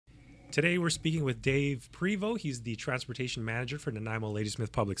Today we're speaking with Dave Prevost. He's the transportation manager for Nanaimo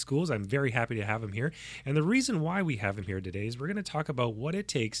Ladysmith Public Schools. I'm very happy to have him here. And the reason why we have him here today is we're going to talk about what it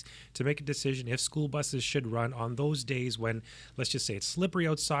takes to make a decision if school buses should run on those days when, let's just say, it's slippery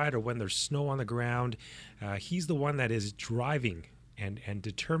outside or when there's snow on the ground. He's the one that is driving and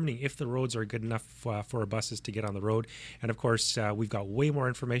determining if the roads are good enough for our buses to get on the road. And of course, we've got way more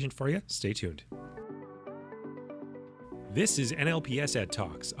information for you. Stay tuned. This is NLPS Ed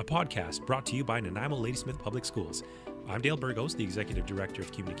Talks, a podcast brought to you by Nanaimo Ladysmith Public Schools. I'm Dale Burgos, the Executive Director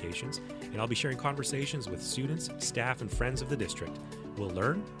of Communications, and I'll be sharing conversations with students, staff, and friends of the district. We'll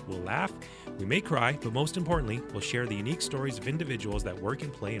learn, we'll laugh, we may cry, but most importantly, we'll share the unique stories of individuals that work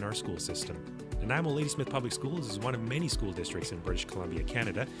and play in our school system. Nanaimo Ladysmith Public Schools is one of many school districts in British Columbia,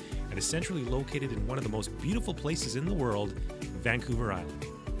 Canada, and is centrally located in one of the most beautiful places in the world, Vancouver Island.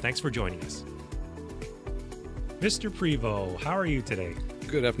 Thanks for joining us. Mr. Prevost, how are you today?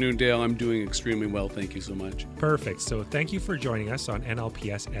 Good afternoon, Dale. I'm doing extremely well. Thank you so much. Perfect. So thank you for joining us on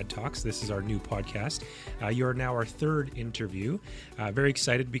NLPS Ed Talks. This is our new podcast. You're now our third interview. Very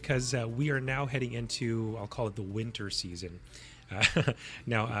excited because we are now heading into, I'll call it the winter season.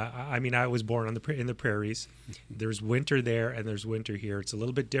 I was born in the prairies. There's winter there and there's winter here. It's a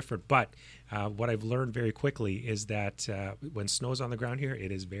little bit different, but what I've learned very quickly is that when snow's on the ground here,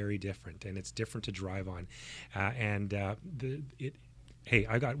 it is very different, and it's different to drive on. Hey,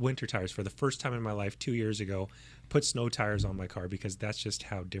 I got winter tires for the first time in my life 2 years ago. Put snow tires on my car because that's just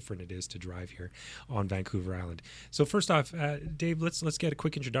how different it is to drive here on Vancouver Island. So first off, Dave, let's get a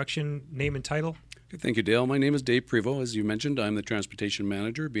quick introduction, name and title. Thank you, Dale. My name is Dave Prevost. As you mentioned, I'm the transportation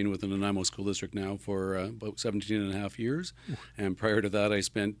manager, been with the Nanaimo School District now for about 17 and a half years. And prior to that, I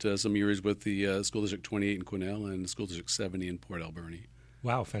spent some years with the School District 28 in Quesnel and School District 70 in Port Alberni.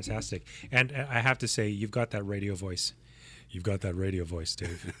 Wow, fantastic. And I have to say, you've got that radio voice. You've got that radio voice,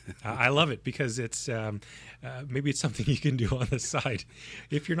 Dave. I love it because it's maybe it's something you can do on the side.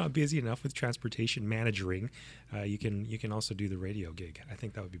 If you're not busy enough with transportation managing, you can also do the radio gig. I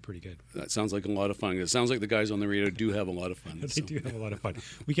think that would be pretty good. That sounds like a lot of fun. It sounds like the guys on the radio do have a lot of fun. They do have a lot of fun.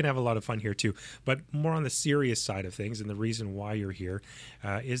 We can have a lot of fun here too. But more on the serious side of things, and the reason why you're here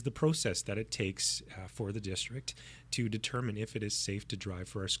is the process that it takes for the district to determine if it is safe to drive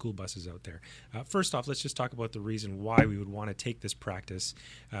for our school buses out there. First off, let's just talk about the reason why we would want to take this practice,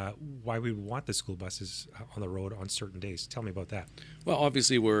 why we would want the school buses on the road on certain days. Tell me about that. Well,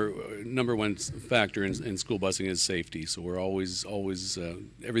 obviously, we're number one factor in school busing is safety. So we're always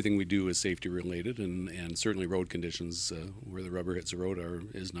everything we do is safety related, and certainly road conditions where the rubber hits the road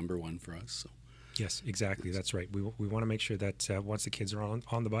is number one for us. So. Yes, exactly. That's right. We want to make sure that once the kids are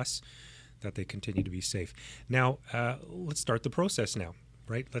on the bus, that they continue to be safe. Now, let's start the process now,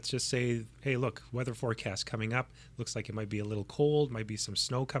 right? Let's just say, hey, look, weather forecast coming up. Looks like it might be a little cold, might be some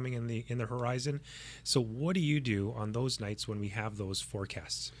snow coming in the horizon. So what do you do on those nights when we have those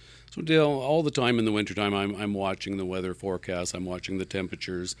forecasts? So, Dale, all the time in the wintertime, I'm watching the weather forecast. I'm watching the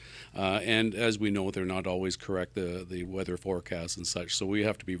temperatures. And as we know, they're not always correct, the weather forecasts and such. So we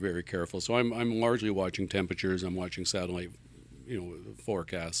have to be very careful. So I'm largely watching temperatures. I'm watching satellite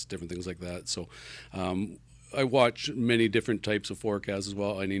forecasts, different things like that. So I watch many different types of forecasts as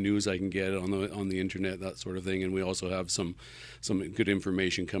well. Any news I can get on the internet, that sort of thing. And we also have some good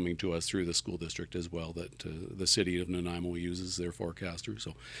information coming to us through the school district as well that the city of Nanaimo uses their forecaster.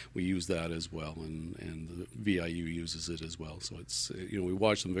 So we use that as well, and the VIU uses it as well. So it's we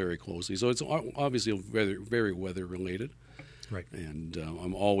watch them very closely. So it's obviously very, very weather related. Right. And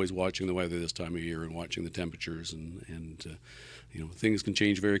I'm always watching the weather this time of year and watching the temperatures, and things can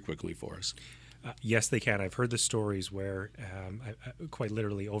change very quickly for us. Yes, they can. I've heard the stories where quite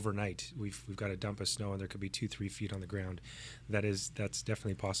literally overnight we've got a dump of snow and there could be 2-3 feet on the ground. That's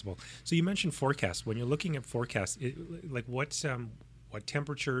definitely possible. So you mentioned forecast. When you're looking at forecasts, what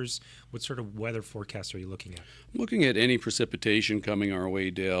temperatures, what sort of weather forecasts are you looking at? I'm looking at any precipitation coming our way,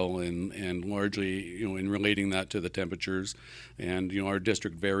 Dale, and largely, in relating that to the temperatures. And, our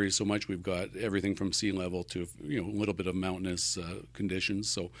district varies so much. We've got everything from sea level to, a little bit of mountainous conditions.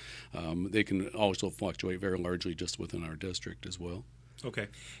 So they can also fluctuate very largely just within our district as well. Okay.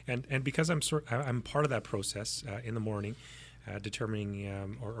 And because I'm part of that process in the morning,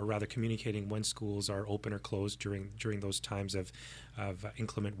 determining or rather communicating when schools are open or closed during those times of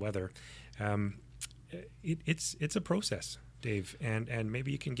inclement weather. It's a process, Dave, and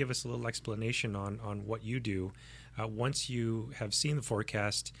maybe you can give us a little explanation on what you do once you have seen the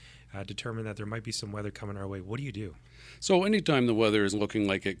forecast. determine that there might be some weather coming our way, what do you do? So anytime the weather is looking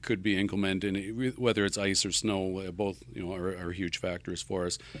like it could be inclement, and whether it's ice or snow, both are huge factors for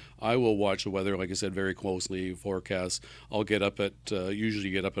us. I will watch the weather, like I said, very closely. Forecasts. I'll get up at usually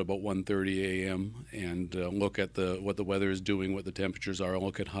get up at about 1:30 a.m. and look at what the weather is doing, what the temperatures are. I'll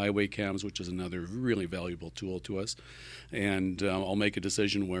look at highway cams, which is another really valuable tool to us, and I'll make a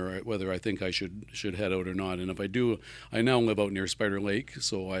decision whether I think I should head out or not. And if I do, I now live out near Spider Lake,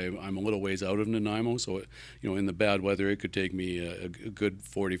 so I'm a little ways out of Nanaimo. So in the bad weather, it could take me a good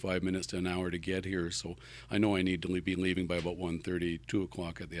 45 minutes to an hour to get here. So I know I need to be leaving by about 1:30, 2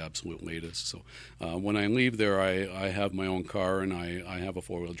 o'clock at the absolute latest. So when I leave there, I have my own car and I have a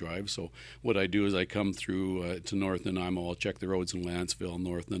four-wheel drive. So what I do is I come through to North Nanaimo. I'll check the roads in Lance'ville,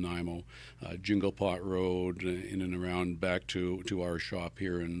 North Nanaimo, Jingle Pot Road, in and around back to our shop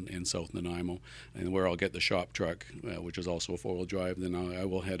here in South Nanaimo, and where I'll get the shop truck, which is also a four-wheel drive. Then I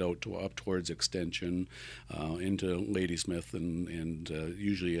will head up towards Extension, into Ladysmith, and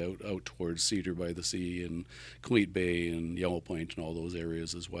usually out towards Cedar by the Sea and Cleet Bay and Yellow Point and all those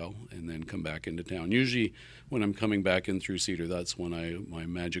areas as well, and then come back into town. Usually when I'm coming back in through Cedar, that's when my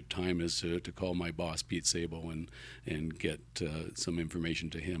magic time is to call my boss, Pete Sabo, and get some information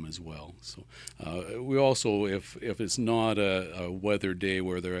to him as well. So we also, if it's not a weather day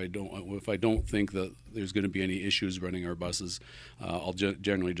if I don't think that there's going to be any issues running our buses, I'll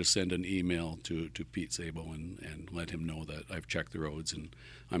generally just send an email to Pete Sabo and let him know that I've checked the roads and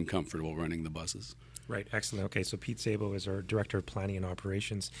I'm comfortable running the buses. Right, excellent. Okay, so Pete Sabo is our Director of Planning and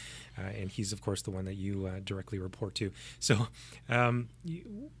Operations, and he's, of course, the one that you directly report to. So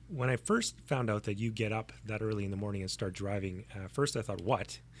when I first found out that you get up that early in the morning and start driving, first I thought,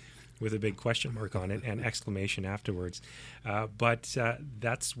 what? With a big question mark on it and exclamation afterwards. But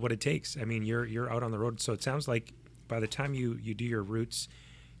that's what it takes. I mean, you're out on the road, so it sounds like by the time you do your routes,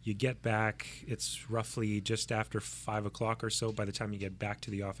 you get back, it's roughly just after 5 o'clock or so by the time you get back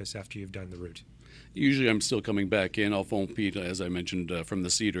to the office after you've done the route. Usually I'm still coming back in. I'll phone Pete, as I mentioned, from the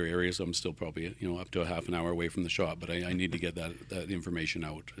Cedar area, so I'm still probably up to a half an hour away from the shop, but I need to get that information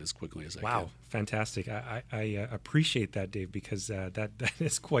out as quickly as I can. Wow, fantastic. I appreciate that, Dave, because that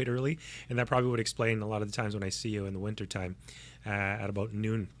is quite early, and that probably would explain a lot of the times when I see you in the wintertime at about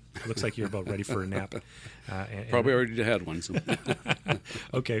noon. It looks like you're about ready for a nap. Probably already had one. So.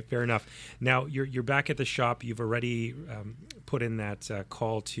 Okay, fair enough. Now you're back at the shop. You've already put in that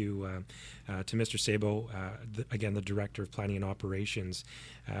call to Mr. Sabo, again, the Director of Planning and Operations.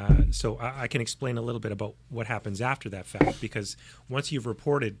 So I can explain a little bit about what happens after that fact, because once you've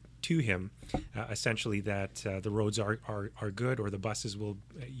reported to him, essentially that the roads are good, or the buses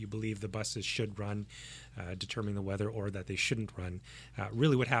you believe the buses should run, determining the weather, or that they shouldn't run.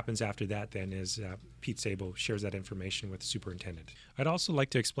 Really what happens after that then is Pete Sabo shares that information with the superintendent. I'd also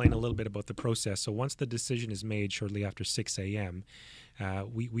like to explain a little bit about the process. So once the decision is made shortly after 6 a.m.,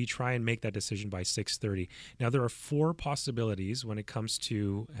 we try and make that decision by 6:30. Now, there are 4 possibilities when it comes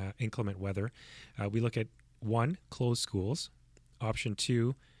to inclement weather. We look at 1, close schools. Option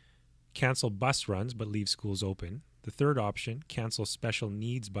 2, cancel bus runs but leave schools open. The third option, cancel special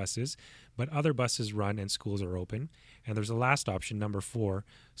needs buses, but other buses run and schools are open. And there's a last option, number 4,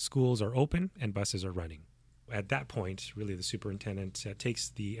 schools are open and buses are running. At that point, really, the superintendent takes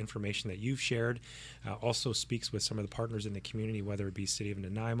the information that you've shared, also speaks with some of the partners in the community, whether it be City of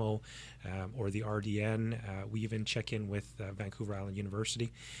Nanaimo or the RDN. We even check in with Vancouver Island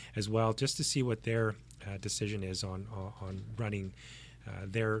University as well, just to see what their decision is on running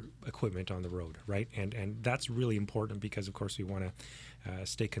their equipment on the road, right? And that's really important because, of course, we want to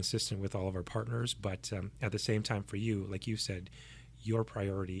stay consistent with all of our partners. But at the same time, for you, like you said, your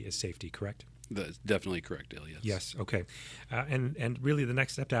priority is safety, correct? That's definitely correct, Dale, yes. Yes, okay. And really the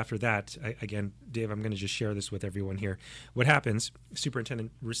next step after that, again, Dave, I'm going to just share this with everyone here. What happens,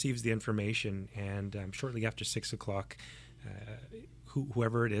 superintendent receives the information, and shortly after 6 o'clock,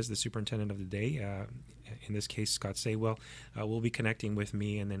 whoever it is, the superintendent of the day, in this case Scott Saywell, will be connecting with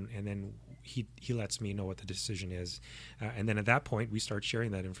me, and then he lets me know what the decision is, and then at that point we start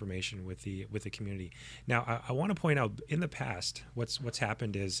sharing that information with the community. Now, I want to point out, in the past, what's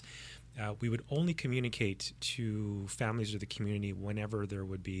happened is we would only communicate to families or the community whenever there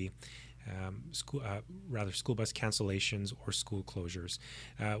would be school bus cancellations or school closures.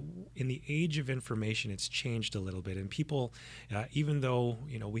 In the age of information, it's changed a little bit, and people, even though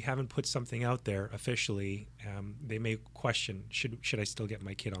we haven't put something out there officially, they may question, should I still get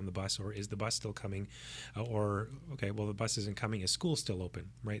my kid on the bus, or is the bus still coming, or okay, well, the bus isn't coming, is school still open,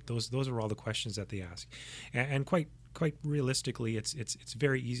 right? Those are all the questions that they ask, and quite quite realistically, it's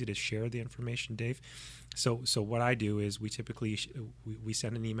very easy to share the information, Dave. So what I do is we typically we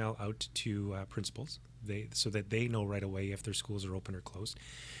send an email out to principals, so that they know right away if their schools are open or closed.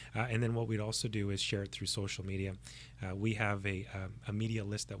 And then what we'd also do is share it through social media. We have a media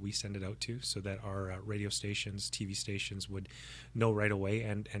list that we send it out to, so that our radio stations, TV stations would know right away.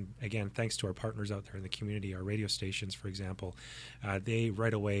 And again, thanks to our partners out there in the community, our radio stations, for example, they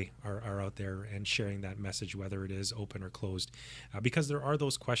right away are out there and sharing that message, whether it is open or closed, because there are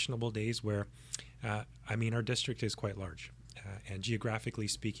those questionable days where, our district is quite large, and geographically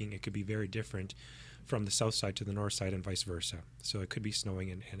speaking, it could be very different from the south side to the north side and vice versa. So it could be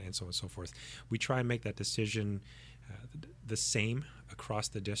snowing and so on and so forth. We try and make that decision the same across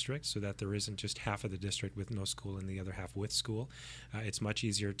the district, so that there isn't just half of the district with no school and the other half with school. It's much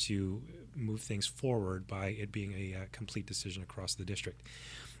easier to move things forward by it being a complete decision across the district.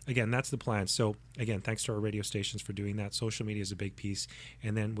 Again, that's the plan. So again, thanks to our radio stations for doing that. Social media is a big piece.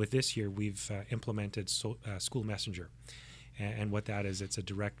 And then with this year, we've implemented School Messenger. And what that is, it's a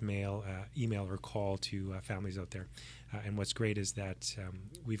direct mail, email or call to families out there. And what's great is that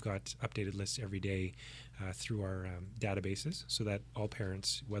we've got updated lists every day through our databases, so that all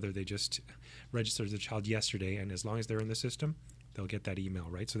parents, whether they just registered their child yesterday, and as long as they're in the system, they'll get that email,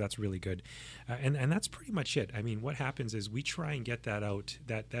 right? So that's really good. And that's pretty much it. What happens is we try and get that out,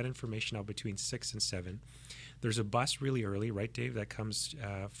 that information out between 6 and 7. There's a bus really early, right, Dave, that comes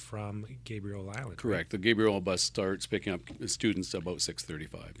from Gabriel Island. Correct. Right? The Gabriel bus starts picking up students about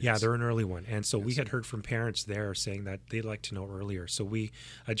 6:35. Yeah, they're an early one. And so we had heard from parents there saying that they'd like to know earlier. So we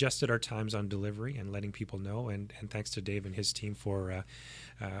adjusted our times on delivery and letting people know. And thanks to Dave and his team for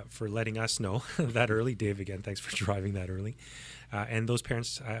letting us know that early. Dave, again, thanks for driving that early. And those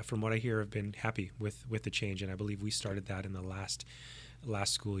parents, from what I hear, have been happy with the change. And I believe we started that in the last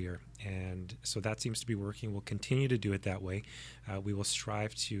school year, and so that seems to be working. We'll continue to do it that way. We will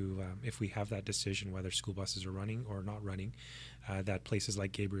strive to, if we have that decision whether school buses are running or not running, that places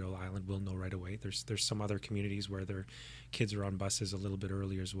like Gabriel Island will know right away. There's some other communities where their kids are on buses a little bit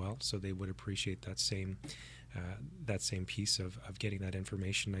earlier as well, so they would appreciate that same piece of getting that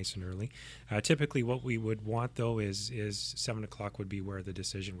information nice and early. Typically what we would want, though, is 7 o'clock would be where the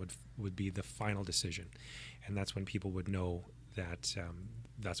decision would be the final decision, and that's when people would know that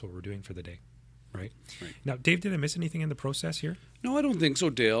that's what we're doing for the day, right? Now, Dave, did I miss anything in the process here? No, I don't think so,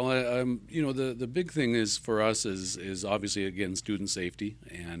 Dale. The big thing is for us is obviously, again, student safety,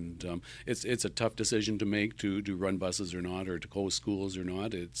 and it's a tough decision to make to run buses or not, or to close schools or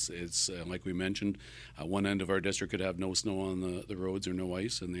not. It's like we mentioned, one end of our district could have no snow on the roads or no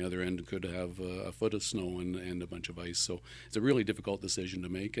ice, and the other end could have a foot of snow and a bunch of ice. So it's a really difficult decision to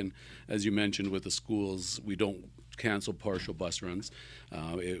make. And as you mentioned, with the schools, we don't cancel partial bus runs.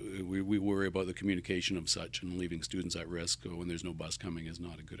 We worry about the communication of such, and leaving students at risk when there's no bus coming is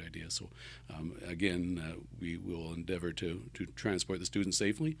not a good idea. So we will endeavor to transport the students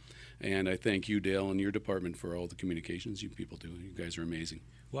safely, and I thank you, Dale, and your department for all the communications you people do. You guys are amazing.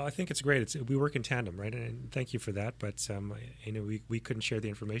 Well, I think it's great. We work in tandem, right? And thank you for that. But we couldn't share the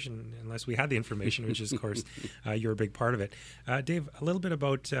information unless we had the information, which is, of course, you're a big part of it. Dave, a little bit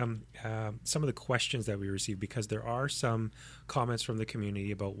about some of the questions that we received, because there are some comments from the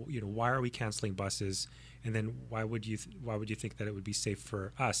community about why are we canceling buses, and then why would you think that it would be safe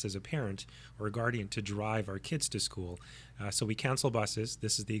for us as a parent or a guardian to drive our kids to school? So we cancel buses.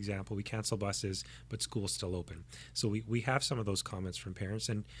 This is the example. We cancel buses, but school's still open. So we have some of those comments from parents,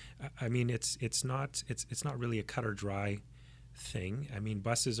 and it's not really a cut or dry thing.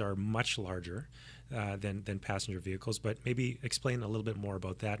 Buses are much larger than passenger vehicles, but maybe explain a little bit more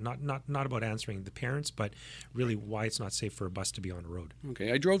about that. Not about answering the parents, but really why it's not safe for a bus to be on the road.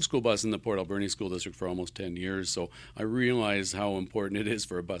 Okay, I drove school bus in the Port Alberni School District for almost 10 years, so I realize how important it is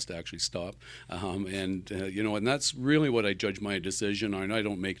for a bus to actually stop. And that's really what I judge my decision on. I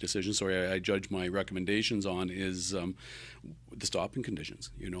don't make decisions, sorry, I judge my recommendations on is the stopping conditions.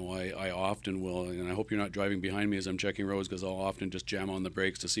 I often will, and I hope you're not driving behind me as I'm checking roads, because I'll often just jam on the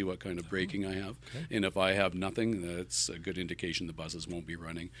brakes to see what kind of braking I have. Okay. And if I have nothing, that's a good indication the buses won't be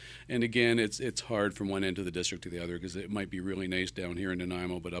running. And again, it's hard from one end of the district to the other, because it might be really nice down here in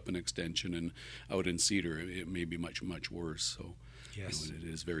Nanaimo, but up in Extension and out in Cedar, it may be much, much worse. So yes, it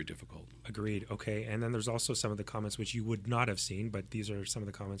is very difficult. Agreed. Okay. And then there's also some of the comments which you would not have seen, but these are some of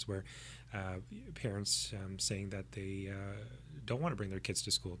the comments where parents saying that they don't want to bring their kids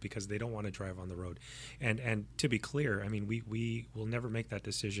to school because they don't want to drive on the road. And to be clear, I mean, we will never make that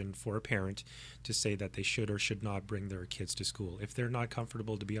decision for a parent to say that they should or should not bring their kids to school. If they're not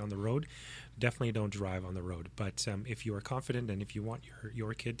comfortable to be on the road, definitely don't drive on the road. But if you are confident and if you want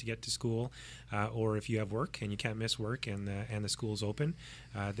your kid to get to school, or if you have work and you can't miss work and the school's open,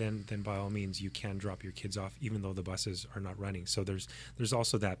 then by all means you can drop your kids off even though the buses are not running. So there's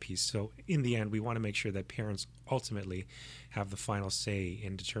also that piece. So in the end, we want to make sure that parents ultimately have the final say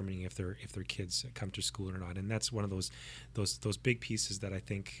in determining if their kids come to school or not. And that's one of those big pieces that I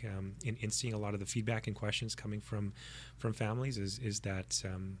think in seeing a lot of the feedback and questions coming from families is that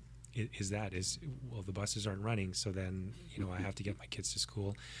the buses aren't running, so then I have to get my kids to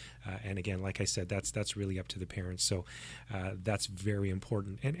school, and again, like I said, that's really up to the parents. So that's very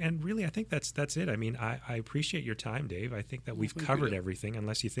important, and really I think that's it. I mean, I appreciate your time, Dave. I think that we've covered everything,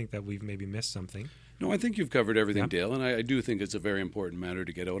 unless you think that we've maybe missed something. No, I think you've covered everything, Dale, and I do think it's a very important matter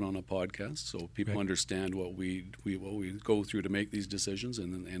to get out on a podcast so people understand what we go through to make these decisions,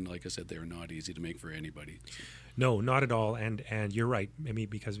 and like I said, they're not easy to make for anybody. No, not at all, and you're right. I mean,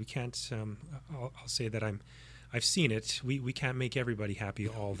 because we can't. I'll say that I've seen it. We can't make everybody happy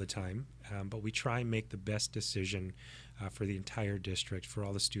all the time, but we try and make the best decision for the entire district, for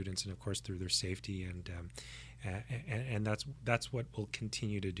all the students, and of course through their safety, and that's what we'll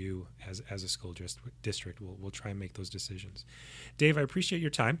continue to do as a school district. We'll try and make those decisions. Dave, I appreciate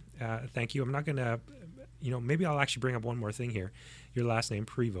your time. Thank you. I'm not going to, maybe I'll actually bring up one more thing here. Your last name,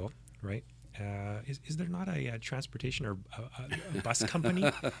 Prevost, right? Is there not a transportation or a bus company?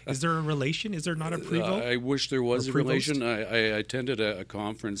 Is there a relation? Is there not a Prevost? I wish there was a relation. I attended a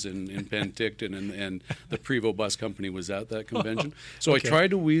conference in Penticton, and the Prevost bus company was at that convention. So okay. I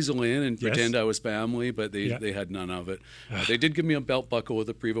tried to weasel in and pretend I was family, but they had none of it. They did give me a belt buckle with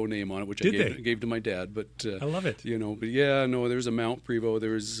a Prevost name on it, which I gave to my dad. But I love it. There's a Mount Prevost.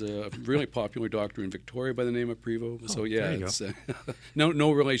 There's a really popular doctor in Victoria by the name of Prevost. So it's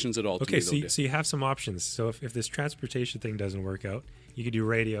no relations at all. Okay, to me, so you have some options. So if this transportation thing doesn't work out, you could do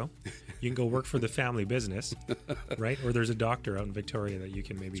radio. You can go work for the family business, right? Or there's a doctor out in Victoria that you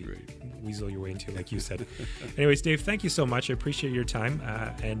can maybe weasel your way into, like you said. Anyways, Dave, thank you so much. I appreciate your time.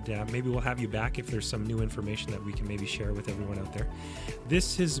 And maybe we'll have you back if there's some new information that we can maybe share with everyone out there.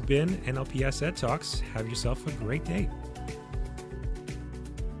 This has been NLPS Ed Talks. Have yourself a great day.